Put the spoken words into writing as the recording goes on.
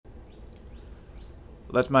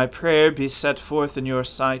Let my prayer be set forth in your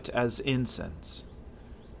sight as incense,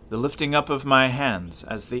 the lifting up of my hands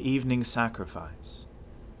as the evening sacrifice.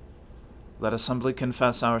 Let us humbly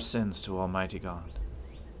confess our sins to Almighty God.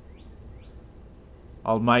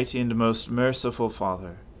 Almighty and most merciful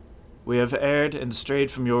Father, we have erred and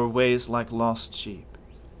strayed from your ways like lost sheep.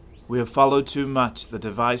 We have followed too much the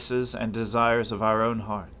devices and desires of our own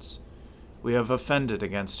hearts. We have offended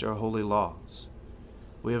against your holy laws.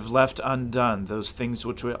 We have left undone those things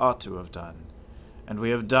which we ought to have done, and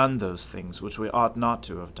we have done those things which we ought not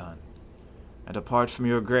to have done. And apart from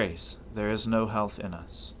your grace, there is no health in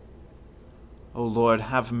us. O Lord,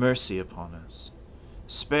 have mercy upon us.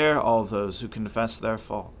 Spare all those who confess their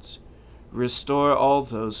faults. Restore all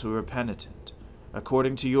those who are penitent,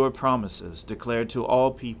 according to your promises declared to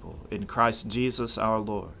all people in Christ Jesus our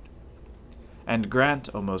Lord. And grant,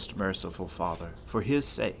 O most merciful Father, for his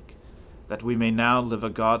sake, that we may now live a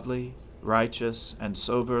godly, righteous, and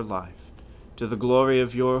sober life, to the glory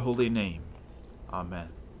of your holy name. Amen.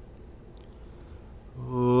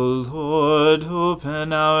 O Lord,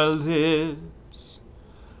 open our lips,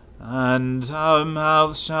 and our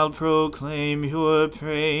mouth shall proclaim your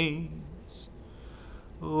praise.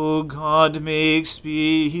 O God, make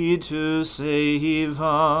speed to save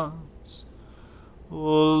us.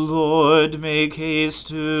 O Lord, make haste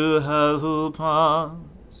to help us.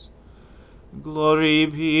 Glory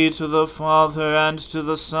be to the Father, and to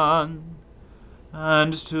the Son,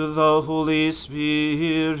 and to the Holy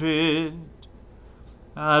Spirit,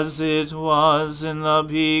 as it was in the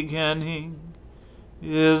beginning,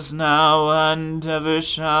 is now, and ever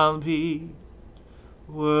shall be,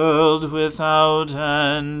 world without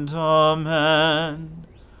end. Amen.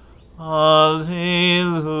 Alleluia.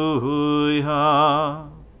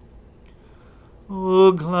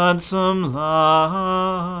 O gladsome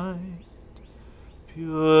light,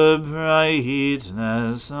 pure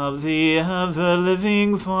brightness of the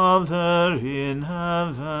ever-living Father in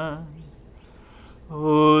heaven,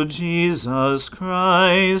 O Jesus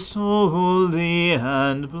Christ, holy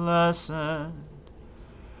and blessed,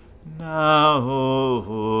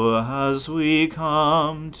 now as we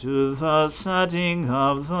come to the setting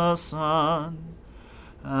of the sun,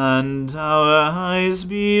 and our eyes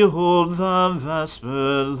behold the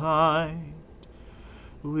vesper light,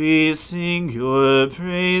 we sing your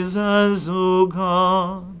praises, O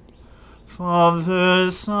God,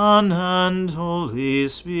 Father, Son, and Holy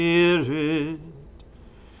Spirit.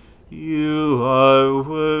 You are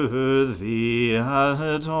worthy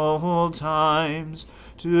at all times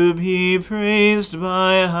to be praised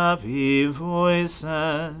by happy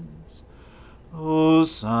voices, O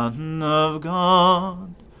Son of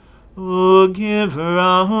God, O Giver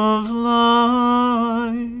of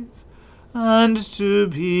life, and to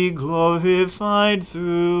be glorified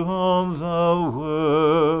through all the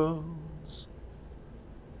worlds.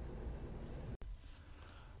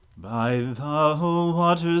 By the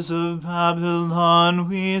waters of Babylon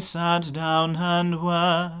we sat down and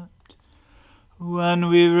wept, when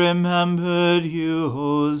we remembered you,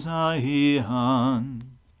 O Zion.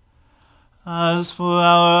 As for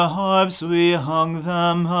our harps, we hung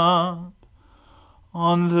them up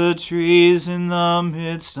on the trees in the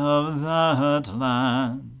midst of that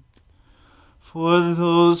land. For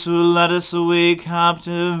those who led us away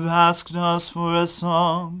captive asked us for a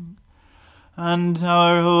song, and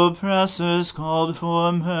our oppressors called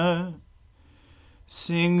for mirth.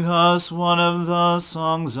 Sing us one of the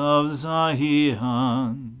songs of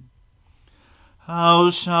Zion. How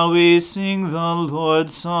shall we sing the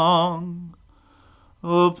Lord's song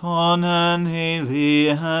upon an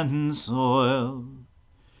alien soil?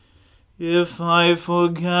 If I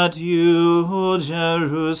forget you, O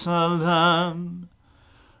Jerusalem,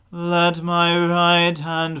 let my right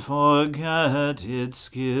hand forget its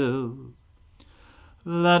skill.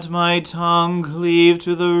 Let my tongue cleave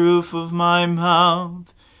to the roof of my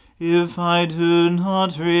mouth, if I do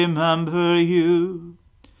not remember you,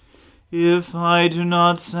 if I do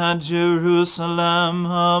not set Jerusalem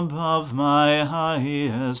above my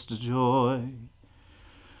highest joy.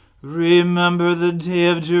 Remember the day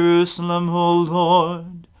of Jerusalem, O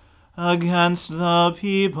Lord, against the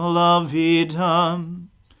people of Edom,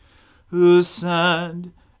 who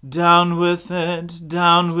said, down with it,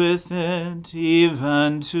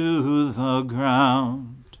 even to the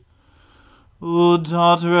ground. O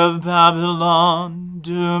daughter of Babylon,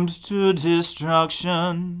 doomed to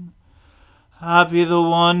destruction, happy the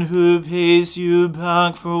one who pays you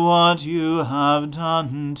back for what you have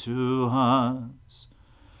done to us.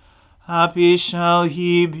 Happy shall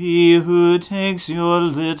he be who takes your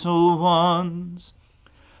little ones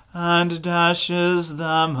and dashes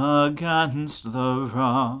them against the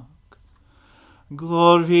rock.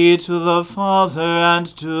 Glory to the Father, and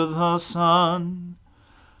to the Son,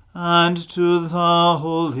 and to the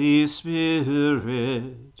Holy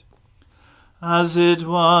Spirit, as it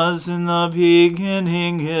was in the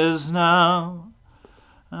beginning, is now,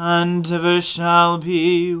 and ever shall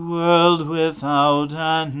be, world without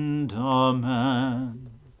end. Amen.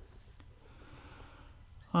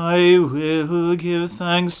 I will give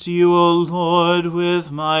thanks to you, O Lord,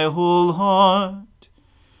 with my whole heart.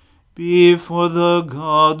 Before the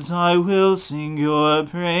gods I will sing your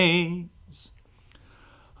praise.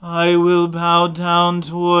 I will bow down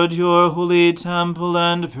toward your holy temple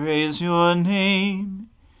and praise your name,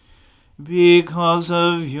 because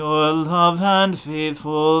of your love and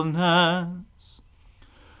faithfulness.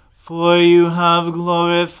 For you have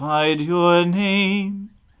glorified your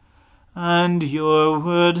name, and your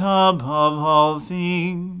word above all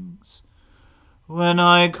things. When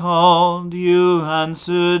I called, you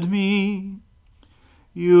answered me.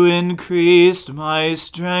 You increased my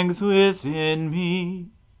strength within me.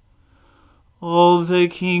 All the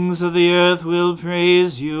kings of the earth will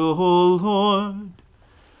praise you, O Lord,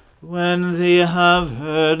 when they have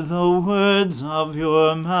heard the words of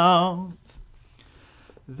your mouth.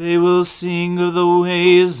 They will sing of the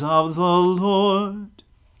ways of the Lord,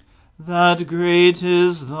 that great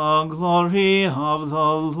is the glory of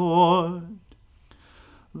the Lord.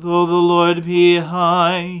 Though the Lord be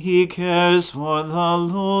high, he cares for the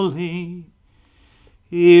lowly.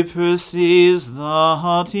 He perceives the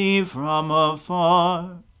haughty from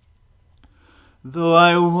afar. Though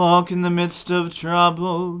I walk in the midst of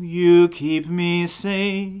trouble, you keep me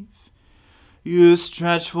safe. You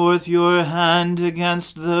stretch forth your hand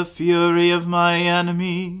against the fury of my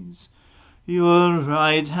enemies. Your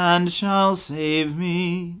right hand shall save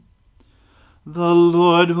me. The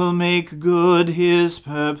Lord will make good his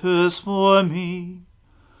purpose for me.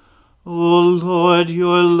 O Lord,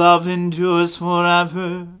 your love endures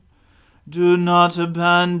forever. Do not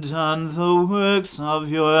abandon the works of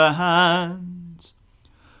your hands.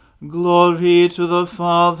 Glory to the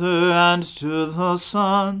Father, and to the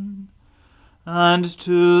Son, and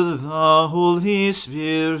to the Holy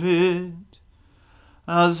Spirit,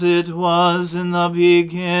 as it was in the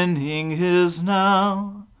beginning, is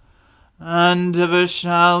now, and ever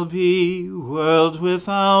shall be, world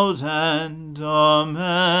without end.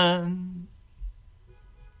 Amen.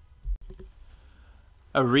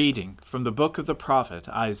 A reading from the book of the prophet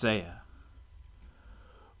Isaiah.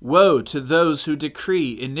 Woe to those who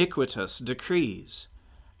decree iniquitous decrees,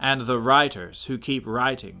 and the writers who keep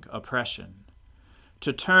writing oppression,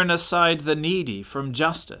 to turn aside the needy from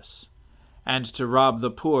justice, and to rob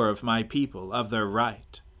the poor of my people of their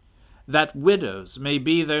right, that widows may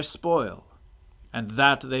be their spoil, and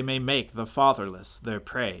that they may make the fatherless their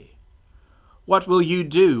prey. What will you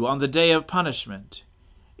do on the day of punishment,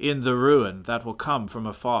 in the ruin that will come from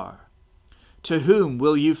afar? To whom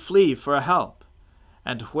will you flee for help,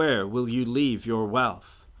 and where will you leave your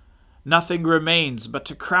wealth? Nothing remains but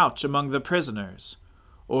to crouch among the prisoners,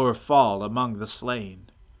 or fall among the slain.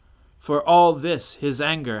 For all this his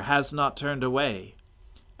anger has not turned away,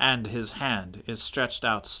 and his hand is stretched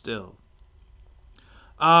out still.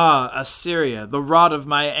 Ah, Assyria, the rod of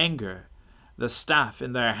my anger, the staff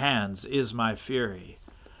in their hands is my fury.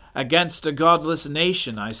 Against a godless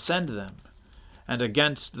nation I send them, and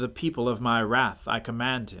against the people of my wrath I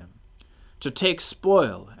command him, to take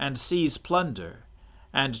spoil and seize plunder,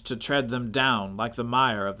 and to tread them down like the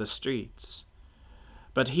mire of the streets.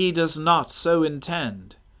 But he does not so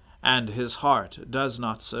intend, and his heart does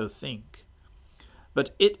not so think.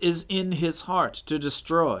 But it is in his heart to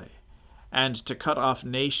destroy, and to cut off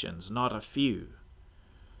nations, not a few.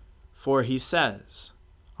 For he says,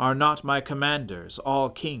 Are not my commanders all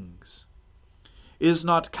kings? Is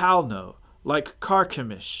not Calno like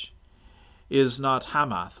Carchemish? Is not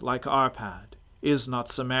Hamath like Arpad? Is not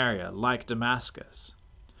Samaria like Damascus?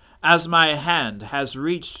 As my hand has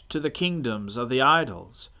reached to the kingdoms of the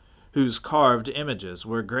idols, whose carved images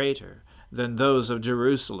were greater than those of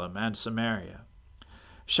Jerusalem and Samaria.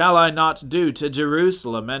 Shall I not do to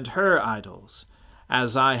Jerusalem and her idols,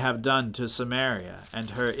 as I have done to Samaria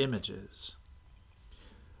and her images?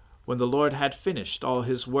 When the Lord had finished all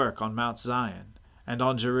his work on Mount Zion and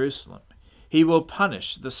on Jerusalem, he will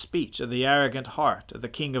punish the speech of the arrogant heart of the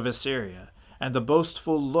king of Assyria, and the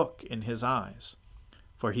boastful look in his eyes.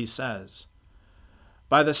 For he says,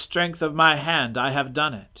 By the strength of my hand I have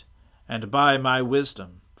done it, and by my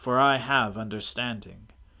wisdom, for I have understanding.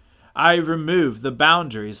 I remove the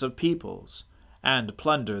boundaries of peoples, and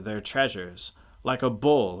plunder their treasures, Like a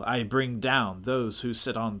bull I bring down those who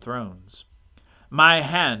sit on thrones. My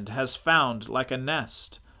hand has found like a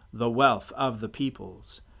nest the wealth of the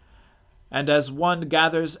peoples. And as one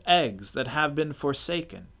gathers eggs that have been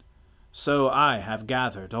forsaken, so I have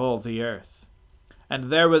gathered all the earth. And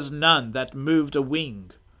there was none that moved a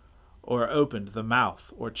wing, or opened the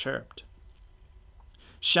mouth, or chirped.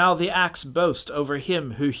 Shall the axe boast over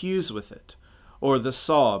him who hews with it, or the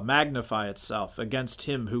saw magnify itself against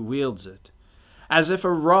him who wields it? As if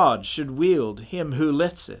a rod should wield him who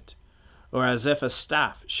lifts it, or as if a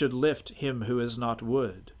staff should lift him who is not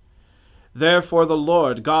wood. Therefore the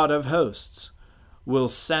Lord God of hosts will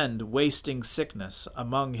send wasting sickness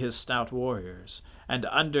among his stout warriors, and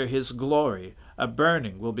under his glory a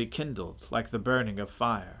burning will be kindled like the burning of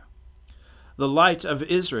fire. The light of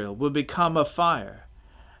Israel will become a fire,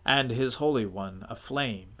 and his Holy One a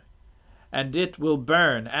flame, and it will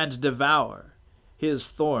burn and devour his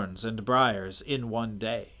thorns and briars in one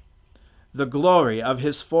day. The glory of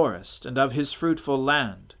his forest and of his fruitful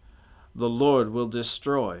land the Lord will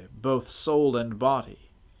destroy both soul and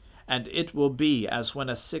body, and it will be as when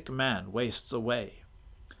a sick man wastes away.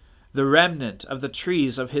 The remnant of the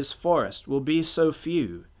trees of his forest will be so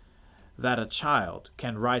few that a child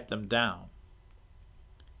can write them down.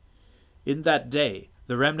 In that day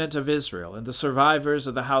the remnant of Israel and the survivors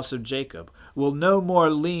of the house of Jacob will no more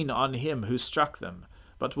lean on him who struck them,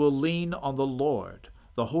 but will lean on the Lord,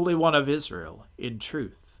 the Holy One of Israel, in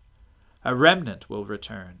truth. A remnant will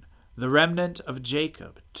return, the remnant of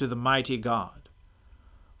Jacob, to the mighty God.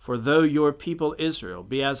 For though your people Israel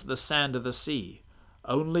be as the sand of the sea,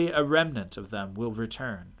 only a remnant of them will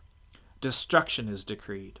return. Destruction is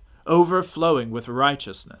decreed, overflowing with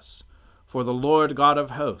righteousness. For the Lord God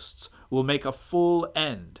of hosts will make a full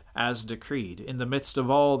end, as decreed, in the midst of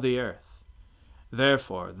all the earth.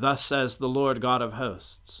 Therefore, thus says the Lord God of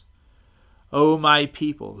hosts, O my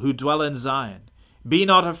people who dwell in Zion, be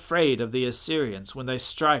not afraid of the Assyrians when they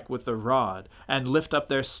strike with the rod and lift up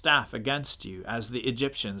their staff against you, as the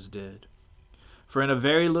Egyptians did. For in a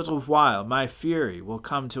very little while my fury will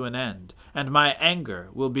come to an end, and my anger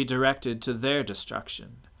will be directed to their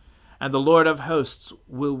destruction. And the Lord of hosts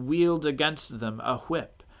will wield against them a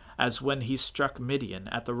whip, as when he struck Midian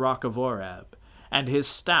at the rock of Oreb, and his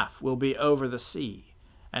staff will be over the sea,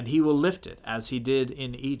 and he will lift it as he did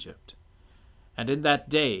in Egypt. And in that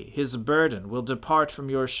day his burden will depart from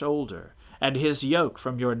your shoulder, and his yoke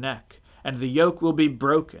from your neck, and the yoke will be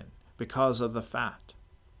broken because of the fat.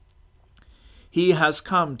 He has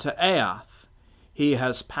come to Aiath, he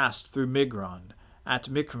has passed through Migron, at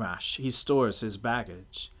Michmash he stores his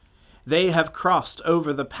baggage. They have crossed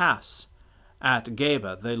over the pass, at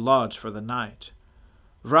Geba they lodge for the night.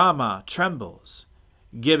 Ramah trembles,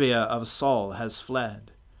 Gibeah of Saul has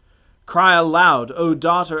fled. Cry aloud, O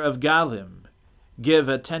daughter of Galim, give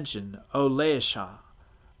attention, O Laishah,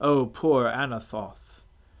 O poor Anathoth.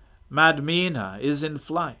 Madmenah is in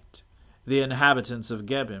flight, the inhabitants of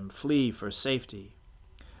Gebim flee for safety.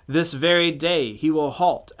 This very day he will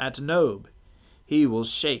halt at Nob, he will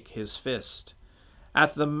shake his fist.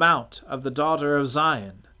 At the mount of the daughter of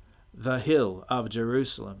Zion, the hill of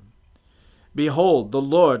Jerusalem. Behold, the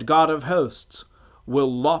Lord God of hosts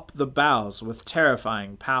will lop the boughs with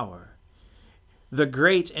terrifying power. The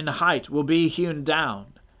great in height will be hewn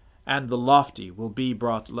down, and the lofty will be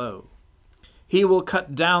brought low. He will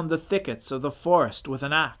cut down the thickets of the forest with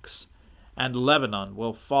an axe, and Lebanon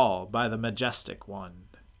will fall by the majestic one.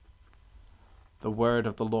 The word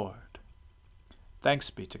of the Lord. Thanks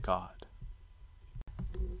be to God.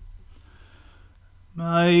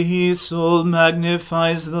 My soul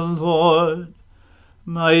magnifies the Lord.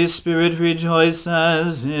 My spirit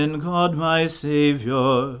rejoices in God my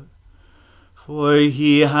Saviour. For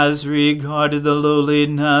he has regarded the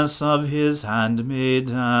lowliness of his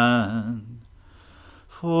handmaiden.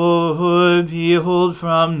 For behold,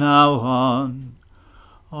 from now on,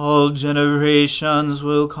 all generations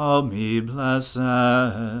will call me blessed.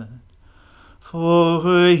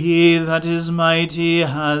 For he that is mighty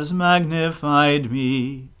has magnified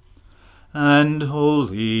me, and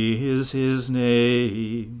holy is his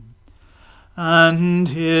name. And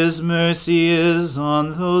his mercy is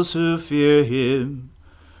on those who fear him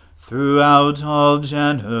throughout all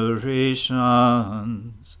generations.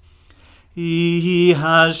 He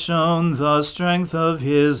has shown the strength of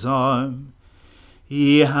his arm.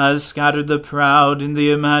 He has scattered the proud in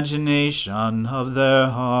the imagination of their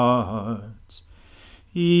heart.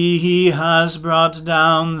 He has brought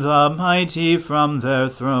down the mighty from their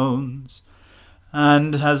thrones,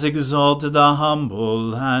 and has exalted the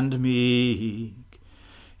humble and meek.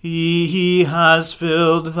 He has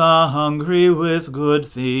filled the hungry with good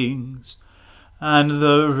things, and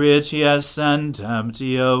the rich he has sent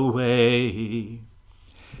empty away.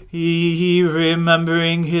 He,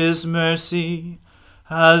 remembering his mercy,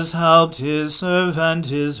 has helped his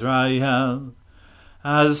servant Israel,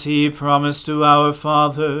 as he promised to our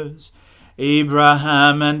fathers,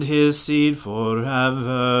 Abraham and his seed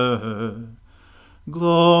forever.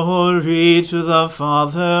 Glory to the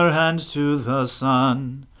Father, and to the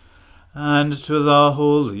Son, and to the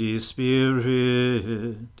Holy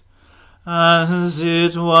Spirit, as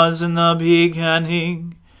it was in the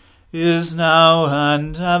beginning, is now,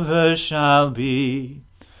 and ever shall be,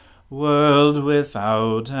 world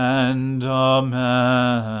without end.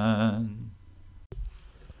 Amen.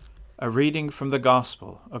 A reading from the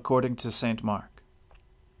Gospel according to St. Mark.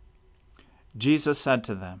 Jesus said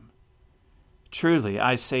to them, "Truly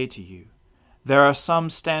I say to you, there are some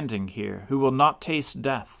standing here who will not taste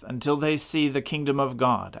death until they see the kingdom of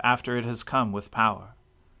God after it has come with power."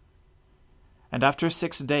 And after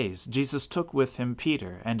 6 days Jesus took with him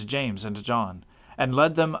Peter and James and John, and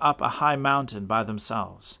led them up a high mountain by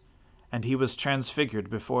themselves. And he was transfigured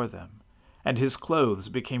before them, and his clothes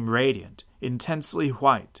became radiant, intensely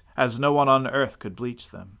white, as no one on earth could bleach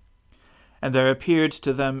them. And there appeared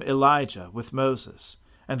to them Elijah with Moses,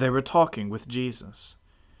 and they were talking with Jesus.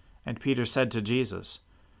 And Peter said to Jesus,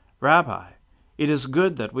 "Rabbi, it is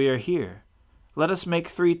good that we are here. Let us make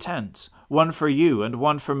 3 tents, one for you, and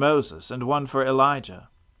one for Moses, and one for Elijah."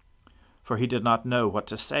 For he did not know what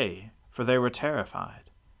to say, for they were terrified.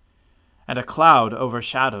 And a cloud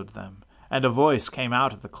overshadowed them, and a voice came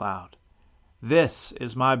out of the cloud, "This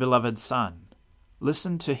is my beloved Son.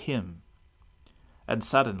 Listen to him." And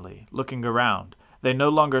suddenly, looking around, they no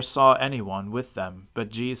longer saw anyone with them but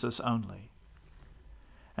Jesus only.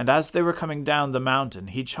 And as they were coming down the mountain,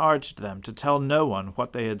 he charged them to tell no one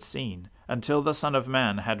what they had seen, until the Son of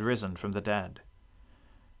Man had risen from the dead.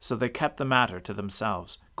 So they kept the matter to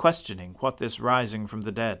themselves, questioning what this rising from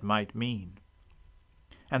the dead might mean.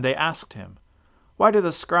 And they asked him, "Why do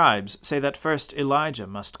the scribes say that first Elijah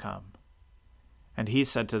must come?" And he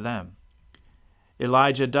said to them,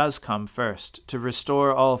 "Elijah does come first to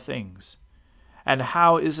restore all things. And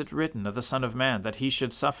how is it written of the Son of Man that he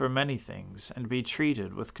should suffer many things and be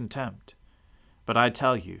treated with contempt? But I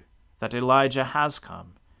tell you that Elijah has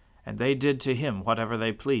come, and they did to him whatever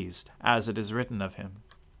they pleased, as it is written of him."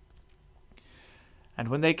 And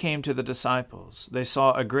when they came to the disciples, they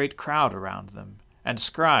saw a great crowd around them, and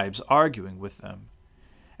scribes arguing with them.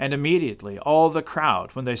 And immediately all the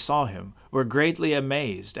crowd, when they saw him, were greatly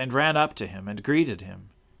amazed, and ran up to him and greeted him.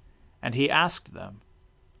 And he asked them,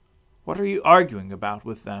 "What are you arguing about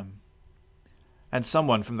with them?" And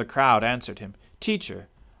someone from the crowd answered him, "Teacher,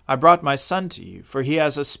 I brought my son to you, for he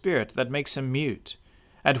has a spirit that makes him mute.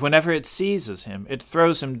 And whenever it seizes him, it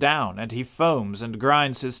throws him down, and he foams and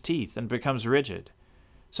grinds his teeth and becomes rigid.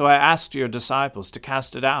 So I asked your disciples to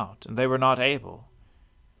cast it out, and they were not able."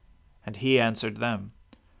 And he answered them,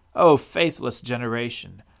 "O faithless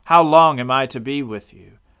generation, how long am I to be with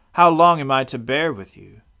you? How long am I to bear with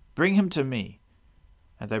you? Bring him to me."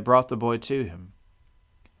 And they brought the boy to him.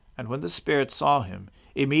 And when the spirit saw him,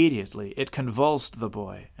 immediately it convulsed the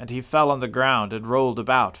boy, and he fell on the ground and rolled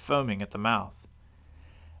about, foaming at the mouth.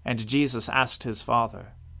 And Jesus asked his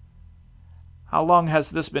father, "How long has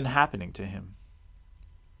this been happening to him?"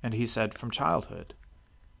 And he said, "From childhood.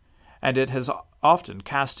 And it has often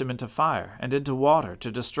cast him into fire and into water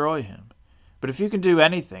to destroy him. But if you can do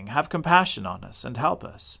anything, have compassion on us and help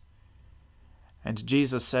us." And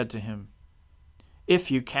Jesus said to him, "If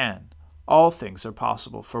you can, all things are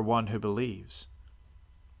possible for one who believes."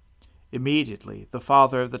 Immediately the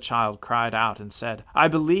father of the child cried out and said, "I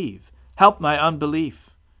believe, help my unbelief."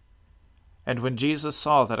 And when Jesus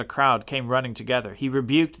saw that a crowd came running together, he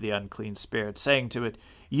rebuked the unclean spirit, saying to it,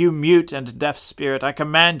 "You mute and deaf spirit, I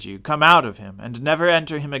command you, come out of him, and never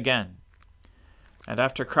enter him again." And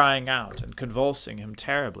after crying out and convulsing him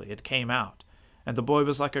terribly, it came out, and the boy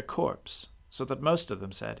was like a corpse, so that most of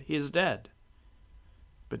them said, "He is dead."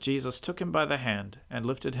 But Jesus took him by the hand and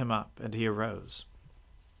lifted him up, and he arose.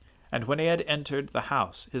 And when he had entered the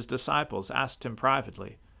house, his disciples asked him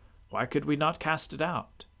privately, "Why could we not cast it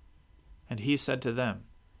out?" And he said to them,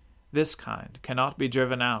 "This kind cannot be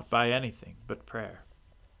driven out by anything but prayer."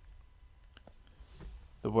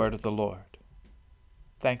 The word of the Lord.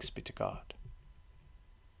 Thanks be to God.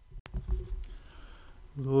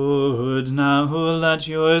 Lord, now let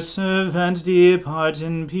your servant depart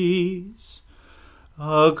in peace,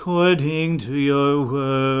 according to your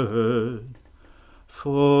word.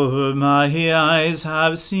 For my eyes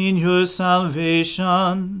have seen your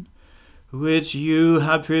salvation, which you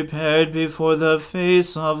have prepared before the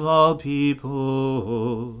face of all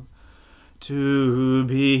people, to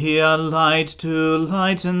be a light to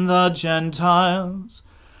lighten the Gentiles,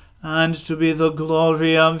 and to be the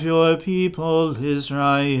glory of your people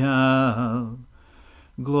Israel.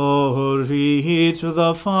 Glory to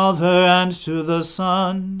the Father, and to the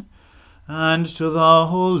Son, and to the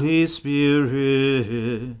Holy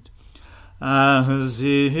Spirit, as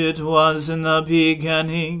it was in the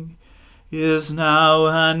beginning, is now,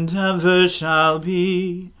 and ever shall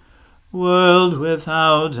be, world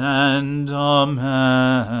without end.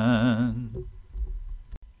 Amen.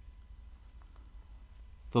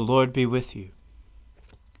 The Lord be with you.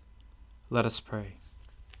 Let us pray.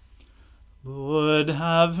 Lord,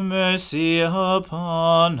 have mercy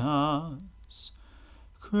upon us.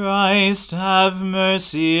 Christ, have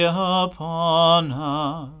mercy upon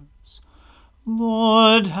us.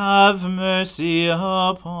 Lord, have mercy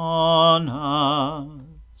upon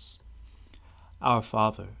us. Our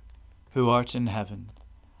Father, who art in heaven,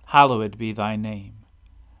 hallowed be thy name.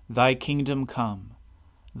 Thy kingdom come,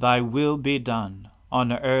 thy will be done,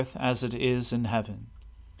 on earth as it is in heaven.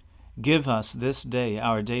 Give us this day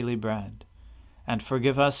our daily bread, and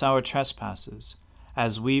forgive us our trespasses,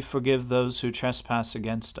 as we forgive those who trespass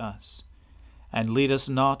against us. And lead us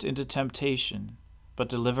not into temptation, but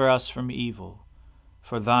deliver us from evil.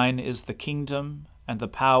 For thine is the kingdom, and the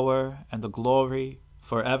power, and the glory,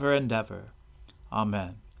 forever and ever.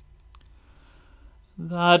 Amen.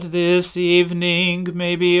 That this evening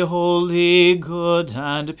may be holy, good,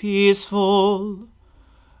 and peaceful,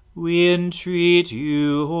 we entreat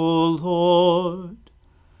you, O Lord,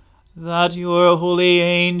 that your holy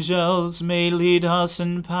angels may lead us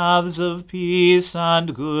in paths of peace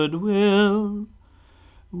and goodwill.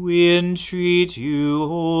 We entreat you,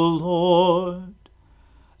 O Lord,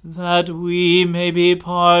 that we may be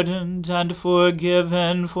pardoned and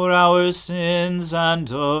forgiven for our sins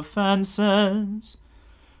and offenses.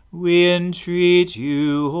 We entreat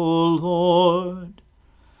you, O Lord,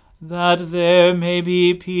 that there may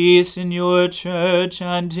be peace in your church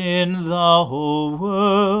and in the whole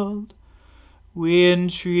world. We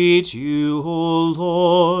entreat you, O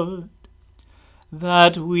Lord,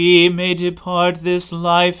 that we may depart this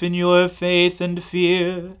life in your faith and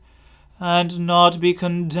fear, and not be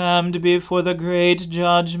condemned before the great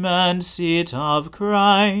judgment seat of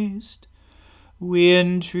Christ. We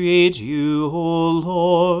entreat you, O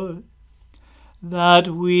Lord, that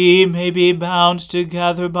we may be bound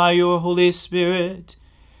together by your Holy Spirit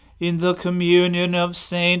in the communion of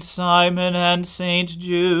Saint Simon and Saint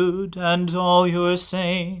Jude and all your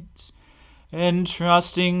saints,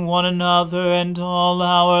 entrusting one another and all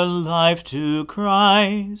our life to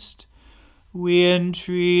Christ. We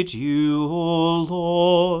entreat you, O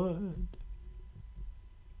Lord.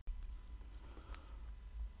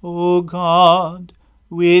 O God,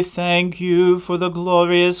 we thank you for the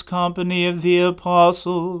glorious company of the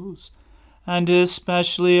apostles, and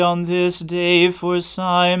especially on this day for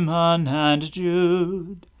Simon and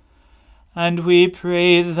Jude. And we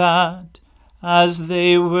pray that, as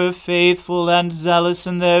they were faithful and zealous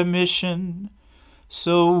in their mission,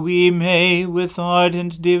 so we may, with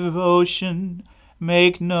ardent devotion,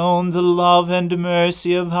 make known the love and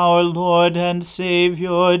mercy of our Lord and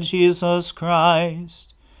Saviour Jesus Christ,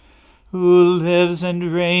 who lives and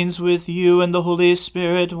reigns with you and the Holy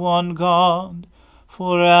Spirit, one God,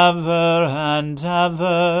 forever and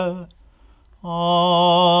ever.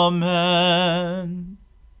 Amen.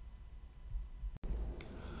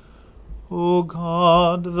 O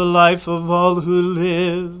God, the life of all who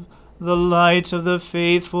live, the light of the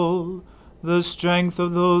faithful, the strength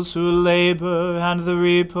of those who labor, and the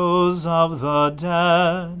repose of the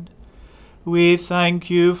dead, we thank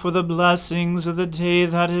you for the blessings of the day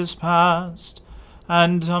that is past,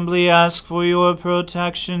 and humbly ask for your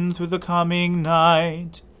protection through the coming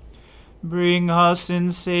night. Bring us in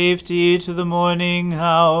safety to the morning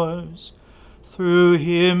hours, through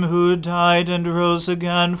him who died and rose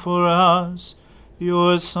again for us,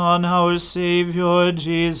 your Son, our Saviour,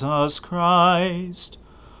 Jesus Christ.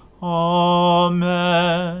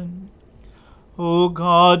 Amen. O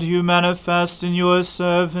God, you manifest in your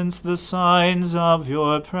servants the signs of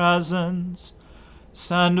your presence.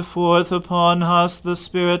 Send forth upon us the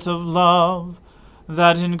Spirit of love,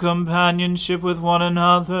 that in companionship with one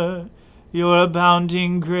another your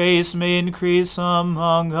abounding grace may increase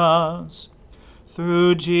among us.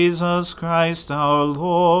 Through Jesus Christ our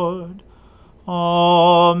Lord.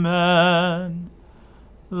 Amen.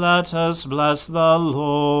 Let us bless the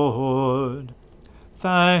Lord.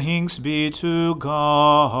 Thanks be to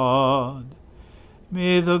God.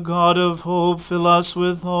 May the God of hope fill us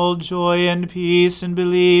with all joy and peace in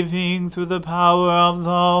believing through the power of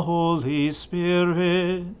the Holy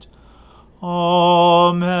Spirit.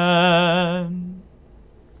 Amen.